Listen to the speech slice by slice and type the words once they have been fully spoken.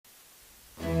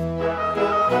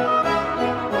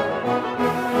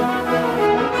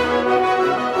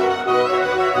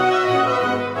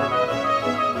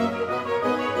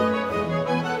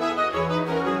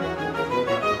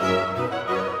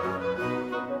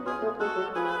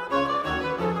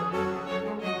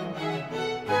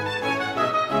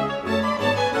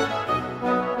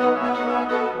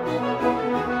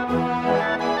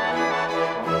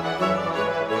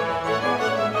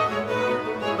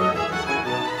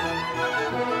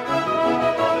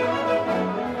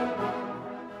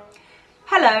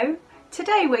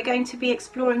Today we're going to be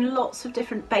exploring lots of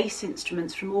different bass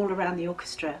instruments from all around the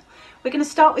orchestra. We're going to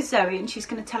start with Zoe, and she's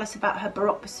going to tell us about her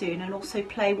baroque bassoon and also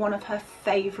play one of her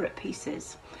favourite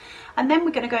pieces. And then we're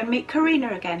going to go and meet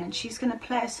Karina again, and she's going to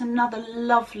play us another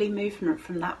lovely movement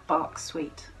from that Bach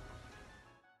suite.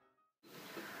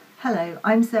 Hello,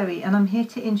 I'm Zoe and I'm here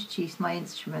to introduce my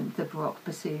instrument, the baroque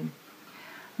bassoon.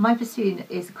 My bassoon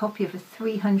is a copy of a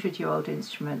 300-year-old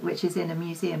instrument which is in a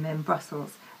museum in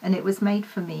Brussels, and it was made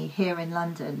for me here in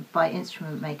London by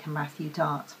instrument maker Matthew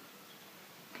Dart.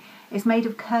 It's made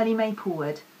of curly maple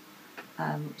wood,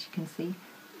 which you can see,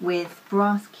 with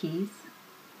brass keys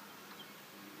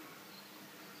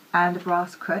and a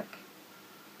brass crook,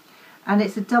 and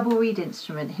it's a double reed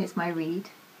instrument. Here's my reed,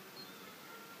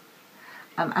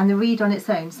 and the reed on its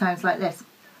own sounds like this.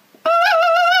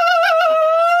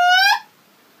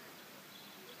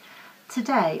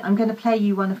 Today I'm going to play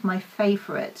you one of my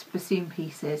favourite bassoon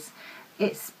pieces.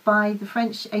 It's by the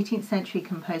French 18th century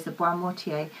composer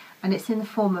Bois-Mortier, and it's in the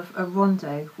form of a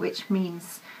rondo, which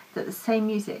means that the same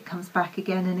music comes back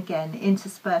again and again,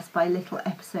 interspersed by little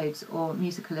episodes or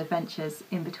musical adventures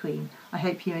in between. I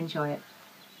hope you enjoy it.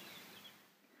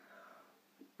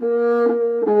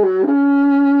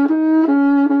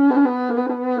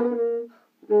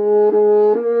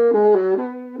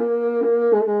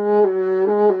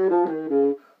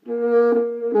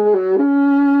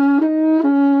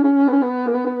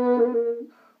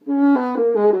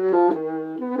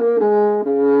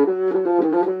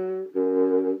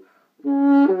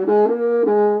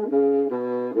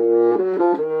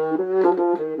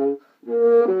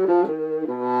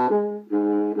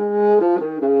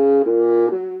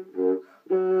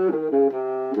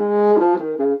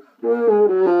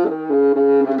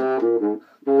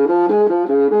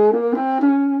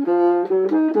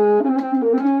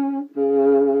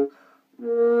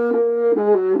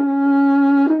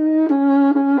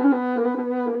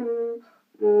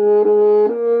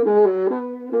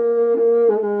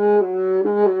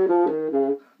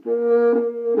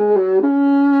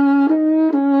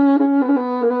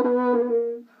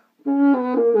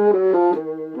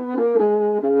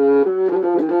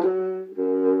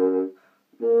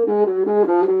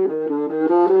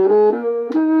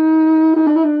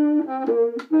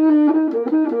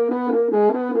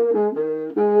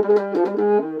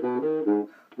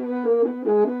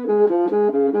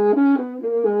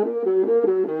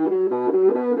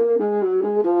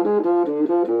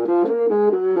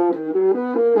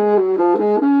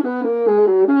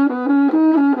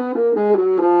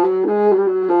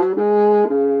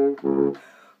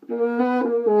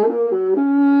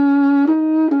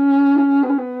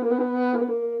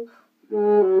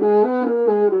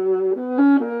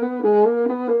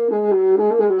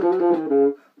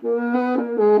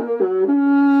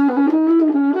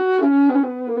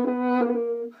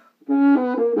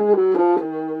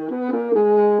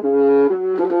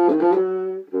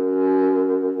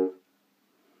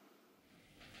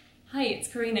 Hi, it's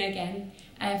Karina again.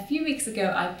 A few weeks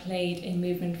ago I played a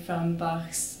movement from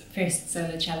Bach's first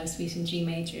solo cello suite in G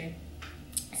major.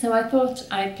 So I thought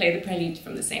I'd play the prelude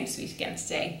from the same suite again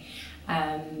today.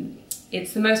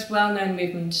 It's the most well-known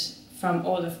movement from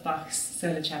all of Bach's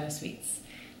solo cello suites,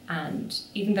 and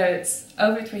even though it's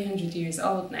over 300 years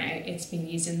old now, it's been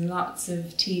used in lots of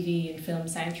TV and film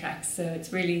soundtracks, so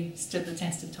it's really stood the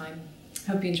test of time.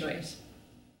 Hope you enjoy it.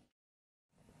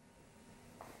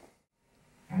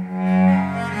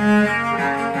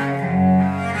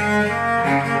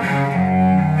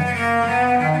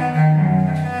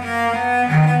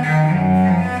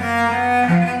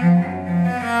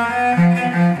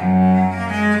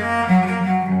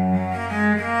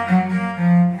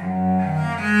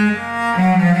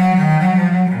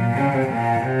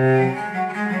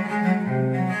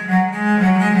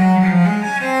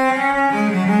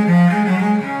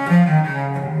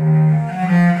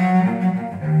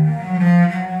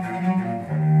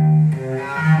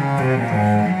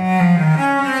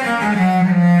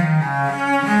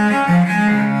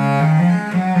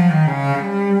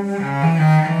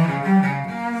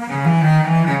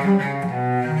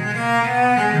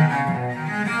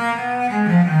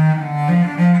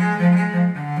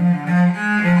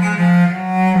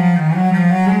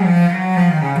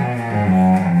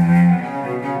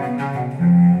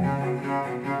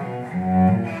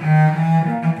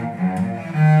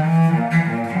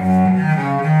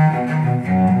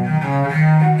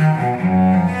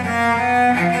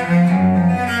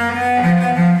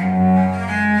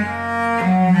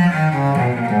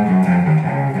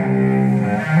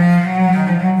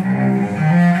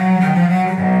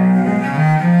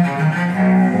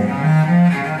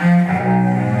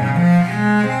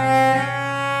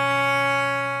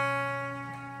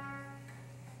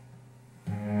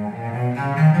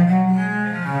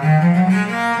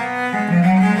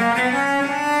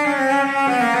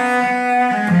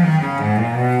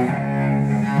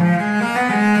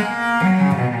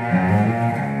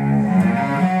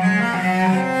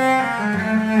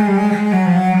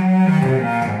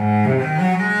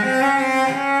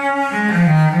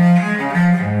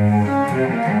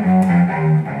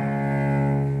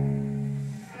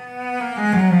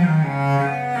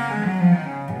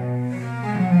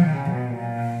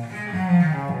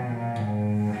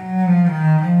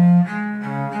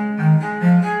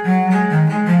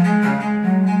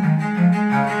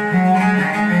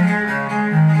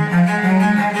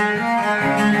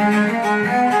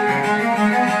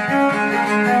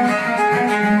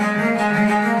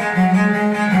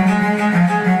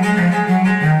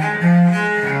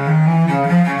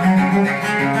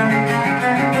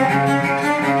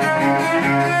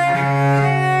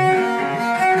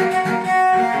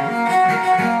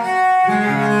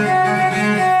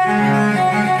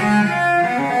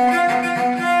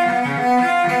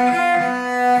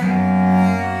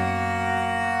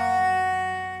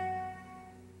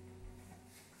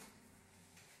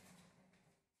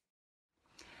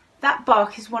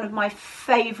 Bach is one of my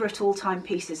favourite all-time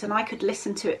pieces, and I could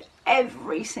listen to it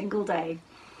every single day.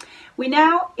 We're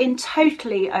now, in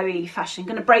totally OE fashion,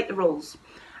 going to break the rules,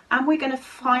 and we're going to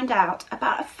find out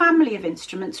about a family of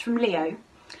instruments from Leo,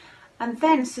 and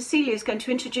then Cecilia is going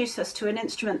to introduce us to an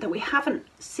instrument that we haven't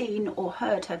seen or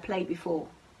heard her play before.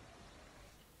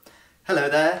 Hello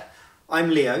there,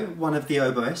 I'm Leo, one of the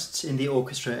oboists in the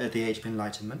orchestra at the Age of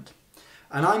Enlightenment,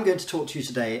 and I'm going to talk to you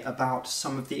today about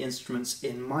some of the instruments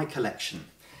in my collection.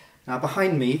 Now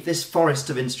behind me, this forest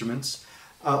of instruments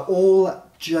are all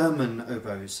German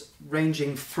oboes,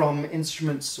 ranging from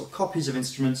instruments or copies of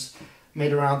instruments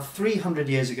made around 300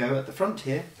 years ago at the front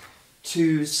here,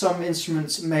 to some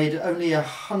instruments made only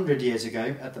 100 years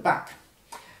ago at the back.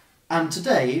 And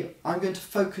today I'm going to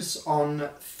focus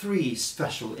on three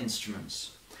special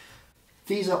instruments.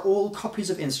 These are all copies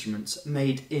of instruments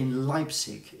made in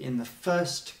Leipzig in the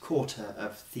first quarter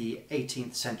of the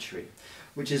 18th century,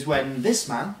 which is when this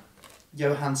man,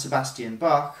 Johann Sebastian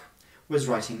Bach, was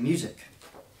writing music.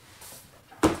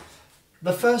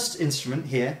 The first instrument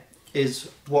here is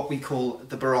what we call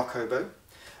the baroque oboe.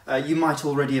 You might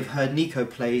already have heard Nico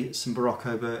play some baroque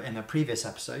oboe in a previous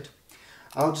episode.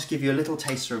 I'll just give you a little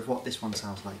taster of what this one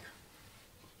sounds like.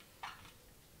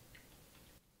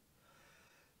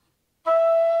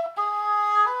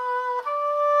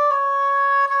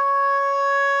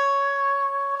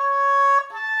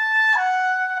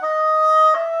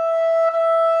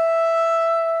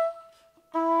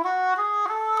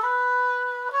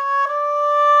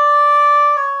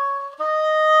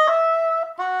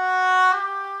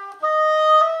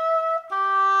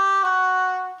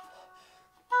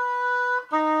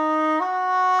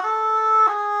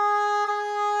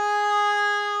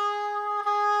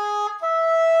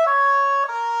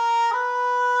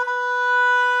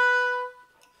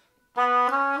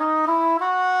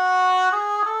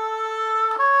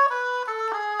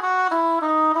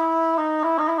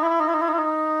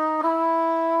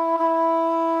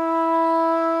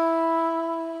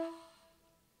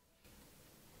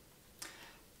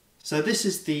 So this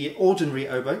is the ordinary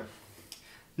oboe.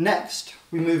 Next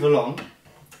we move along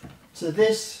to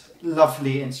this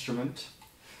lovely instrument,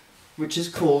 which is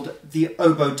called the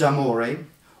oboe d'amore,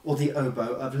 or the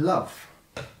oboe of love.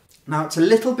 Now it's a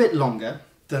little bit longer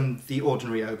than the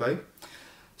ordinary oboe,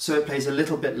 so it plays a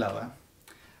little bit lower,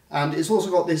 and it's also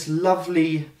got this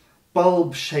lovely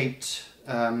bulb-shaped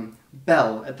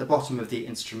bell at the bottom of the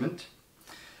instrument.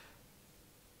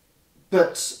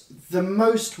 But the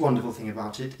most wonderful thing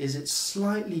about it is its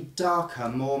slightly darker,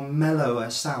 more mellower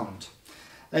sound.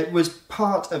 It was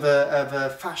part of a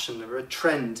fashion, or a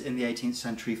trend in the 18th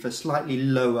century for slightly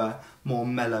lower, more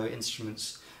mellow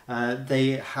instruments.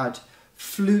 They had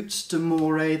flutes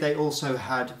d'amore, they also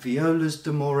had violas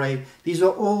d'amore. These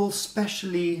are all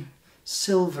specially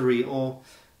silvery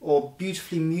or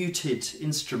beautifully muted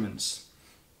instruments.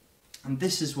 And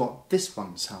this is what this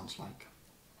one sounds like.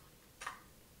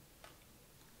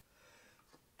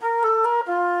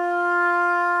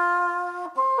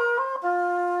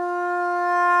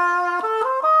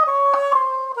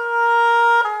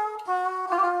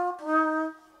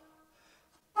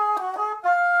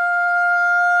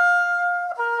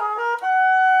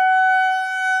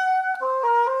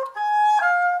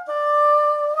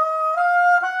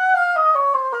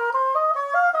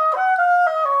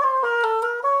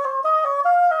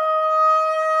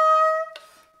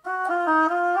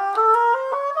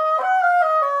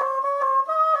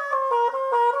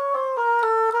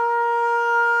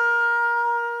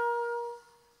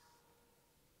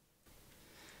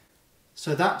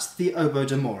 So that's the oboe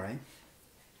d'amore.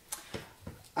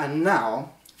 And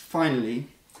now, finally,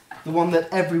 the one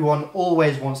that everyone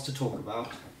always wants to talk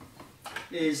about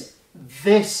is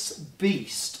this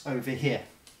beast over here.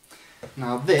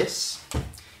 Now this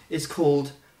is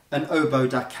called an oboe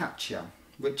da caccia,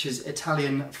 which is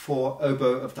Italian for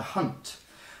oboe of the hunt.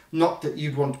 Not that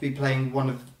you'd want to be playing one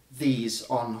of these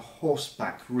on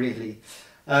horseback, really.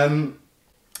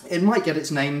 It might get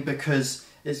its name because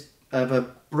it's of a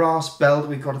brass bell that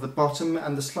we've got at the bottom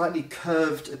and the slightly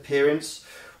curved appearance,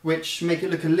 which make it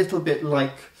look a little bit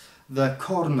like the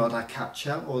corno da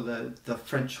caccia, or the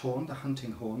French horn, the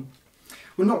hunting horn.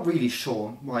 We're not really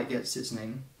sure why it gets its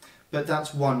name, but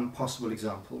that's one possible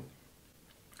example.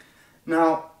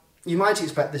 Now, you might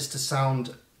expect this to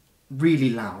sound really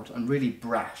loud and really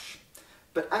brash,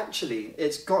 but actually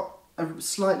it's got a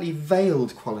slightly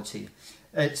veiled quality.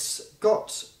 It's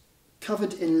got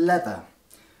covered in leather,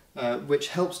 which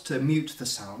helps to mute the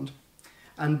sound,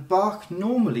 and Bach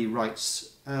normally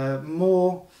writes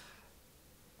more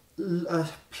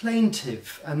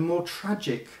plaintive and more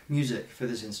tragic music for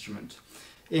this instrument.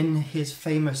 In his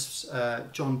famous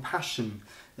John Passion,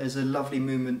 there's a lovely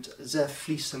movement, Ze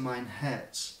fließe mein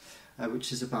Herz,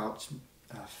 which is about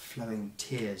flowing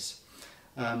tears.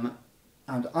 And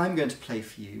I'm going to play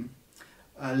for you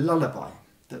a lullaby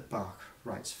that Bach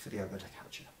writes for the oboe da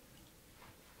caccia.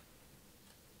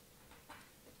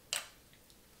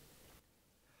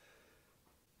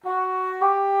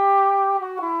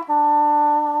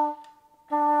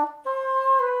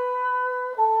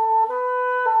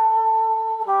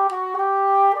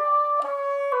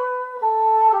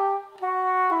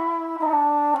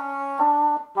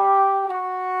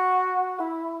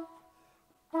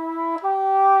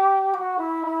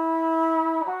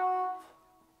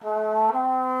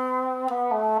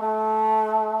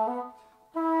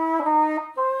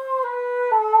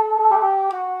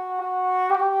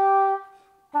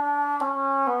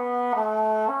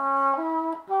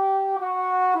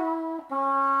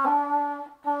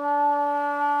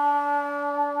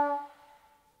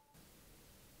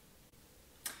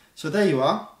 So there you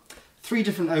are, 3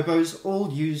 different oboes,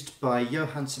 all used by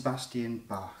Johann Sebastian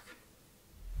Bach.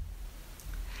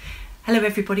 Hello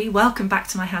everybody, welcome back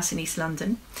to my house in East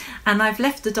London, and I've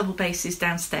left the double basses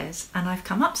downstairs and I've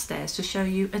come upstairs to show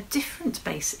you a different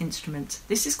bass instrument.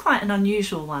 This is quite an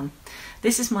unusual one.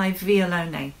 This is my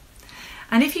violone,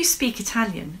 and if you speak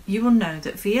Italian you will know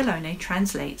that violone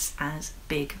translates as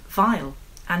big viol,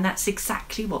 and that's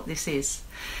exactly what this is.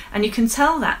 And you can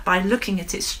tell that by looking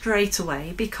at it straight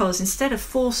away, because instead of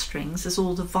 4 strings as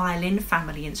all the violin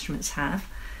family instruments have,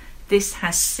 this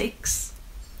has 6.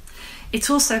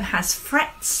 It also has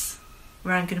frets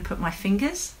where I'm going to put my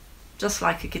fingers, just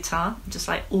like a guitar, just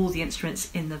like all the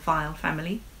instruments in the viol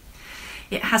family.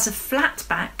 It has a flat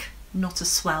back, not a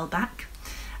swell back,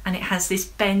 and it has this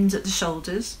bend at the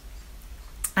shoulders.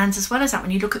 And as well as that,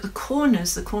 when you look at the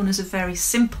corners are very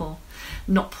simple,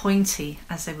 not pointy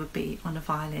as they would be on a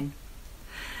violin.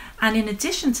 And in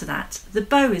addition to that, the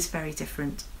bow is very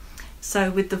different.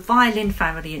 So with the violin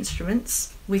family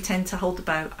instruments, we tend to hold the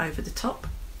bow over the top,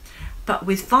 but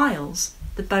with viols,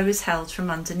 the bow is held from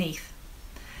underneath.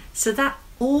 So that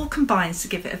all combines to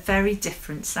give it a very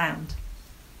different sound.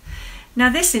 Now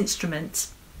this instrument,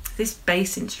 this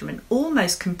bass instrument,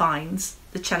 almost combines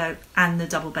the cello and the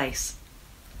double bass.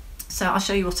 So I'll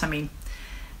show you what I mean.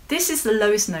 This is the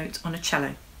lowest note on a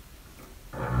cello.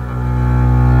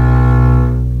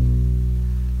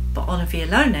 But on a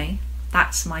violone,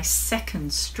 that's my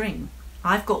 2nd string.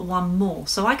 I've got 1 more,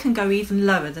 so I can go even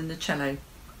lower than the cello.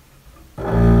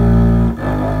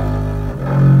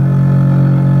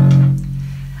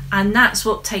 And that's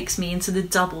what takes me into the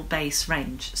double bass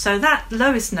range. So that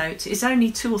lowest note is only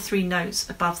 2 or 3 notes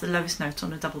above the lowest note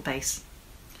on a double bass.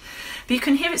 But you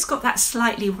can hear it's got that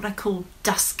slightly what I call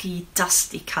dusky,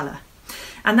 dusty colour.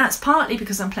 And that's partly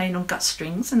because I'm playing on gut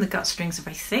strings, and the gut strings are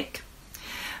very thick.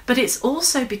 But it's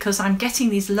also because I'm getting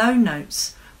these low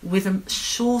notes with a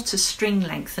shorter string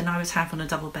length than I would have on a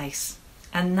double bass.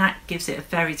 And that gives it a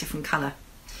very different colour.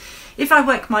 If I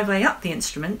work my way up the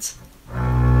instrument,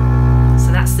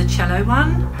 so that's the cello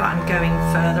one, but I'm going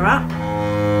further up.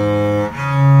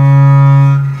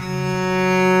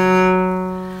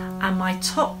 And my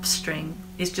top string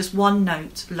is just 1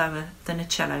 note lower than a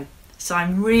cello. So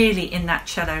I'm really in that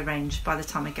cello range by the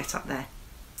time I get up there.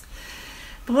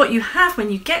 But what you have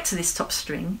when you get to this top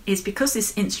string is, because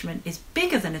this instrument is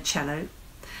bigger than a cello,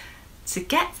 to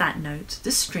get that note,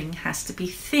 the string has to be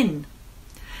thin.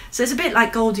 So it's a bit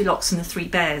like Goldilocks and the 3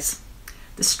 Bears.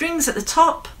 The strings at the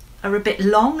top are a bit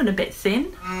long and a bit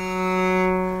thin.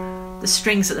 The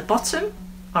strings at the bottom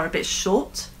are a bit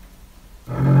short.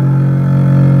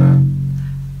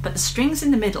 But the strings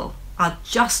in the middle are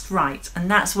just right,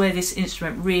 and that's where this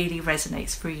instrument really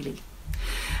resonates freely.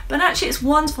 But actually it's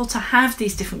wonderful to have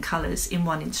these different colours in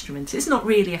one instrument. It's not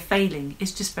really a failing,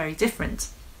 it's just very different.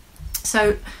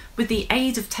 So with the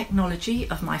aid of technology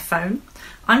of my phone,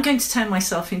 I'm going to turn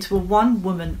myself into a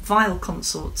 1-woman viol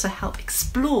consort to help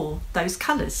explore those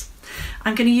colours.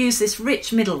 I'm going to use this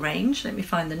rich middle range. Let me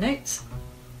find the notes.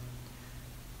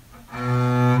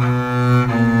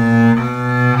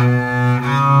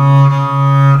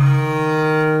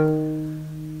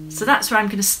 So that's where I'm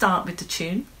going to start with the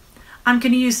tune. I'm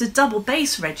going to use the double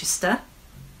bass register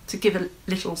to give a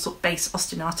little sort of bass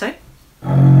ostinato.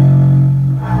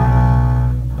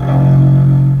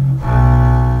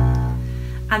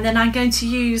 And then I'm going to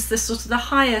use the sort of the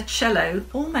higher cello,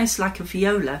 almost like a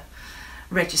viola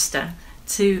register,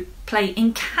 to play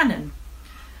in canon.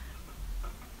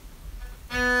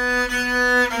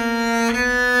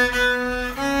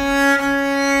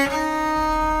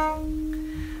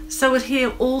 So we'll hear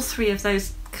all 3 of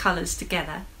those colours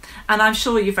together, and I'm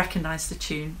sure you've recognised the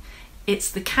tune. It's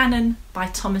the Canon by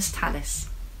Thomas Tallis.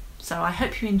 So I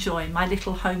hope you enjoy my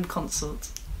little home consort.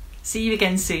 See you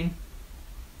again soon.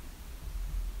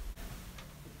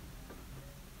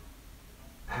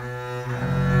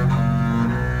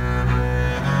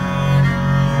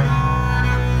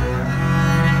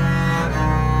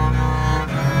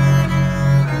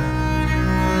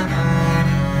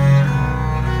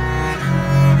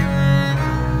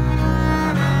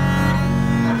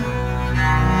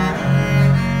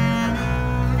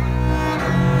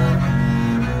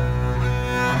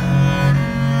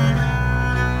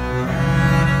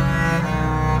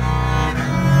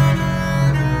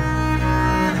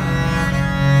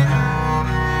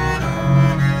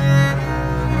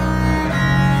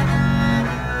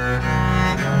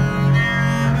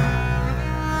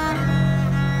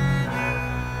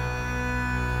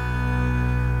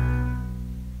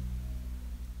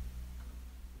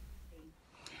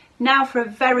 Now for a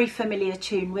very familiar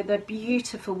tune with a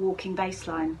beautiful walking bass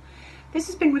line. This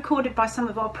has been recorded by some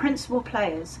of our principal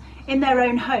players in their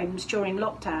own homes during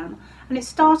lockdown, and it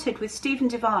started with Stephen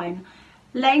Devine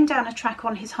laying down a track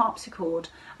on his harpsichord,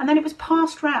 and then it was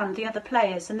passed round the other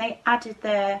players and they added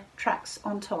their tracks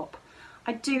on top.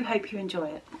 I do hope you enjoy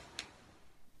it.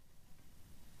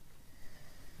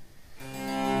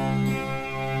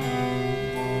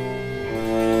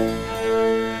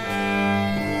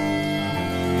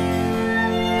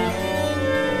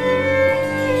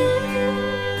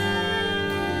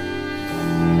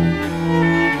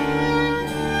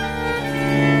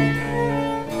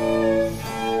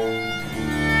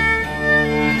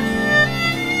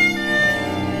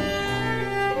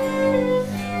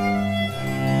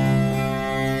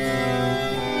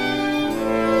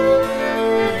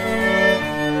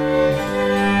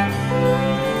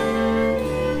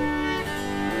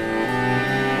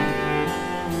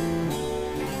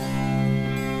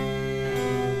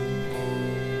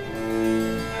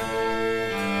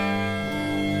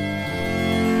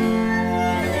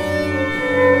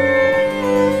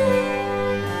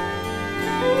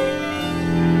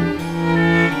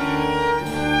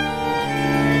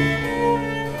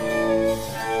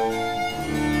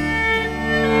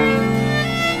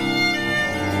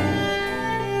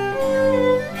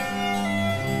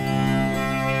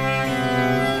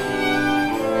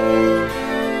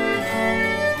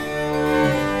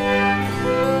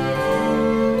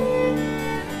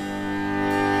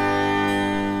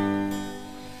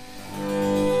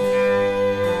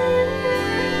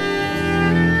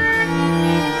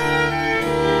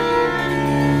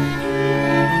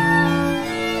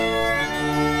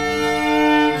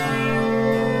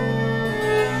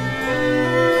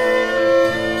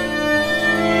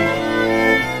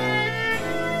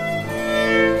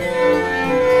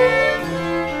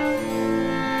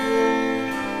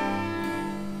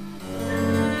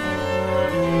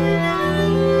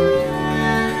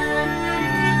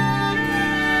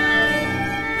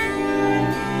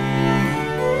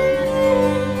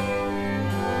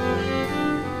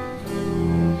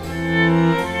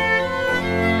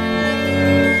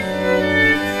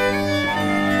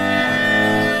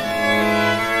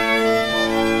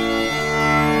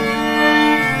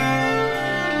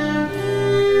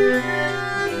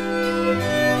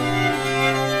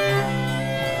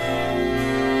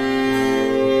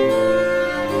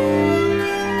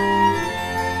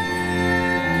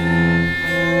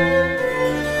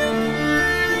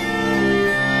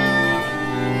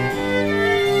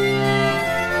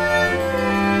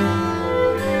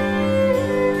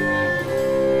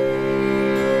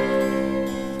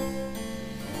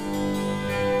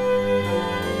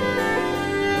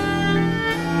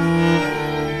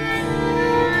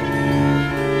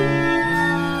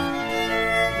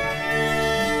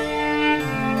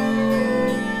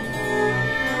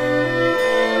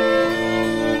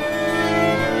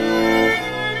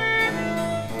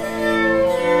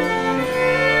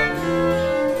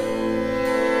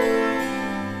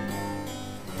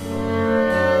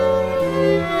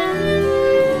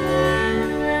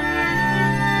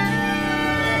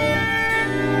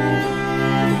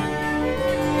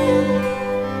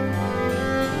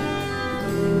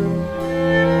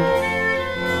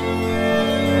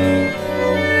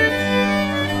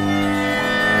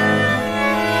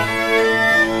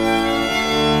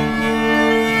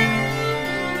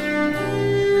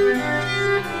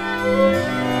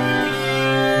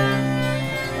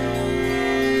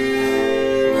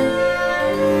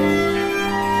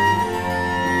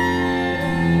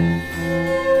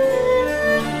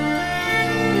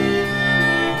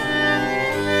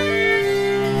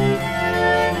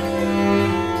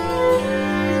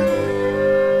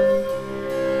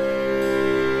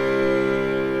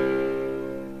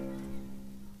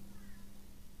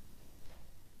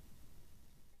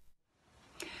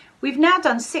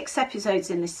 6 episodes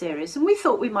in this series, and we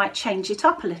thought we might change it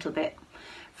up a little bit.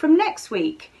 From next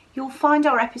week, you'll find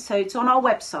our episodes on our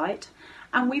website,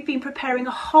 and we've been preparing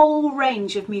a whole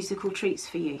range of musical treats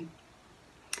for you.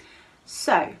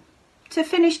 So, to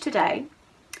finish today,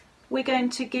 we're going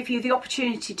to give you the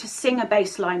opportunity to sing a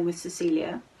bass line with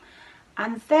Cecilia,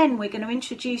 and then we're going to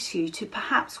introduce you to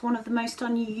perhaps one of the most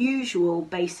unusual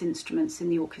bass instruments in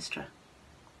the orchestra.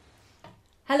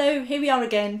 Hello, here we are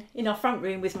again in our front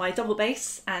room with my double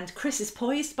bass, and Chris is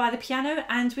poised by the piano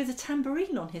and with a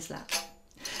tambourine on his lap.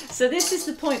 So this is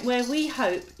the point where we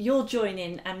hope you'll join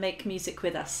in and make music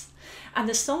with us. And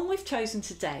the song we've chosen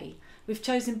today, we've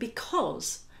chosen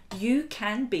because you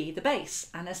can be the bass.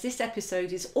 And as this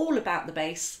episode is all about the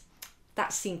bass,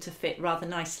 that seemed to fit rather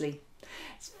nicely.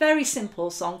 It's a very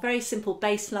simple song, very simple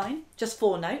bass line, just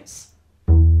 4 notes.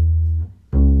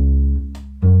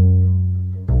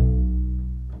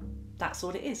 That's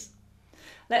all it is.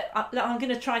 I'm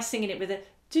going to try singing it with a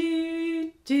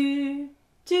do, do,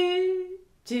 do,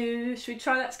 do. Should we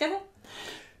try that together?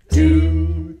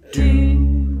 Do, do,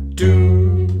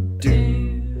 do,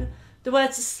 do. The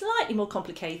words are slightly more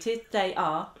complicated. They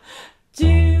are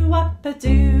do-wappa,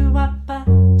 do-wappa,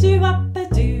 do-wappa,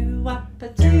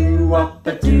 do-wappa,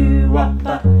 do-wappa, do-wappa, do-wappa,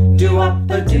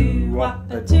 do-wappa,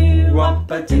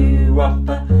 do-wappa,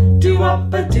 do-wappa, do-wappa,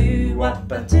 do-wappa,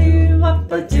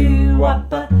 do-wappa,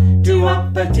 do-wappa,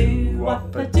 do-wappa,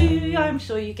 do-wappa, do. I'm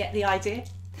sure you get the idea.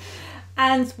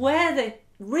 And where the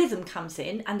rhythm comes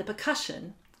in and the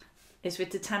percussion is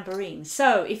with the tambourine.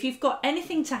 So if you've got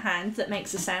anything to hand that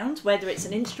makes a sound, whether it's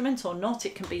an instrument or not,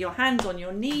 it can be your hand on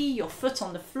your knee, your foot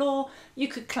on the floor, you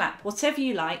could clap, whatever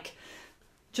you like.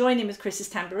 Join in with Chris's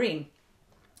tambourine.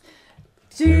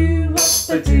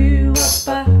 Do-wappa,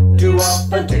 do-wappa,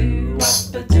 do-wappa,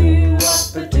 do-wappa,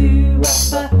 do-wappa,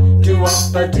 do-wappa,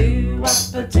 do-wappa,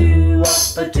 do-wappa,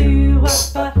 do-wappa,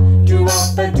 do-wappa,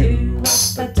 do-wappa,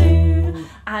 do-wappa, do.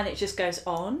 And it just goes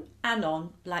on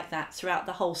like that throughout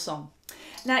the whole song.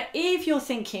 Now, if you're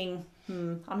thinking,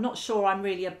 I'm not sure I'm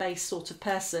really a bass sort of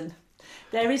person,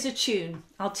 there is a tune.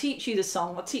 I'll teach you the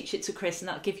song. I'll teach it to Chris and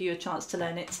that'll give you a chance to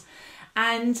learn it.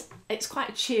 And it's quite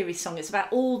a cheery song. It's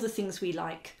about all the things we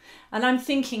like. And I'm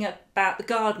thinking about the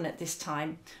garden at this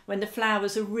time when the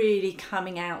flowers are really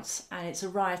coming out and it's a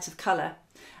riot of colour.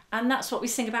 And that's what we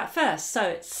sing about first. So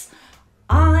it's,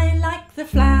 I like the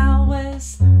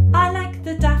flowers, I like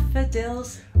the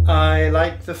daffodils. I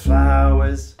like the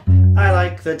flowers, I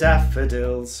like the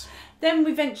daffodils. Then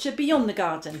we venture beyond the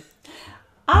garden.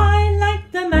 I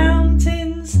like the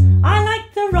mountains, I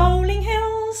like the rolling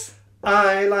hills.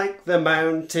 I like the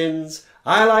mountains,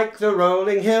 I like the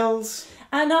rolling hills.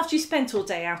 And after you spent all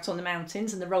day out on the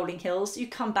mountains and the rolling hills, you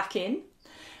come back in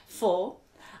for,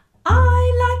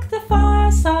 I like the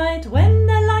fireside when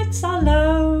the lights are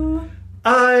low.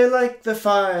 I like the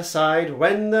fireside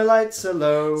when the lights are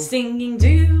low. Singing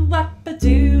do-wappa,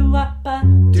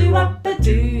 do-wappa, do-wappa,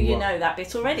 do. You know that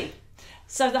bit already.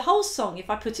 So the whole song, if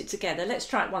I put it together, let's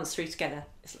try it once through together.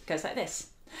 It goes like this.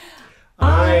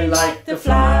 I like the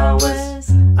flowers,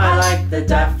 I like the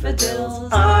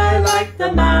daffodils, I like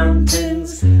the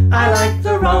mountains, I like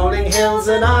the rolling hills,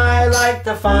 and I like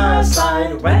the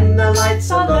fireside when the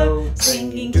lights are low.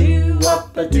 Singing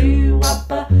do-wappa,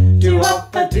 do-wappa,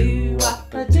 do-wappa,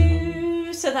 do-wappa,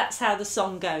 do. So that's how the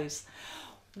song goes.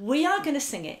 We are going to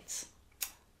sing it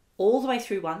all the way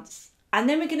through once, and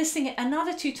then we're going to sing it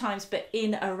another 2 times, but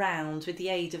in a round with the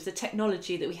aid of the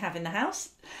technology that we have in the house.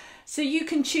 So you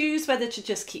can choose whether to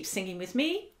just keep singing with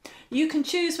me. You can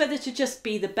choose whether to just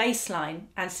be the bass line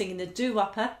and singing the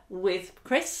do-wappa with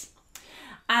Chris.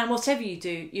 And whatever you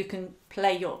do, you can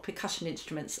play your percussion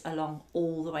instruments along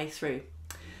all the way through.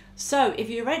 So if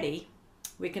you're ready,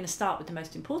 we're going to start with the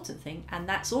most important thing, and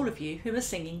that's all of you who are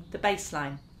singing the bass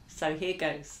line. So here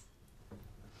goes.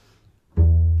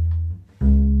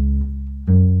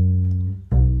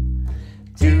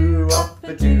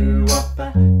 Do-wappa,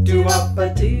 do-wappa,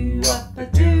 do-wappa,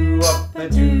 do-wappa, do-wappa,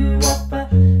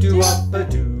 do-wappa, do-wappa,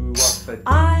 do-wappa.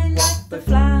 I like the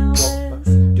flowers,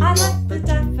 I like the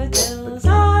daffodils,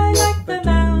 I like the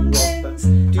mountains,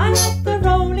 I like the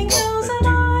rolling hills, and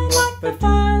I like the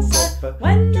fireside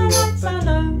when the lights are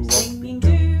low. Singing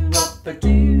do-wappa,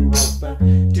 do-wappa,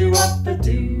 do-wappa,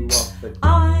 do-wappa.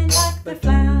 I like the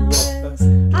flowers,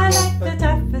 I like the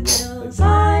daffodils,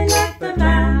 I like the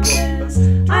mountains,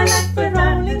 I like the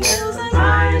rolling hills, and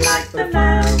I like the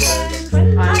mountains.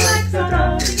 I like the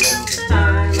rolling hills, and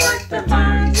I like the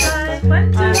fireside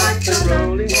when I like the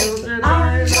rolling hills, and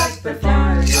I like the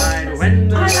fireside when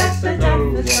the lights are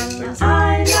low.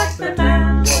 I like the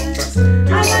mountains,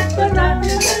 I like the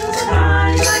rolling hills, and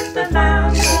I like the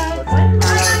fireside when I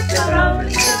like the rolling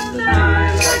hills.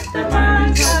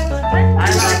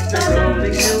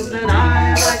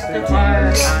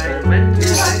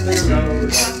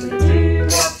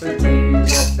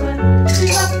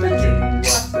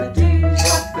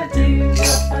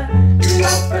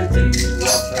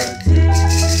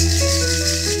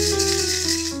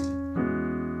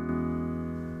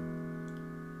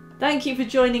 Thank you for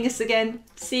joining us again.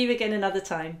 See you again another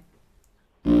time.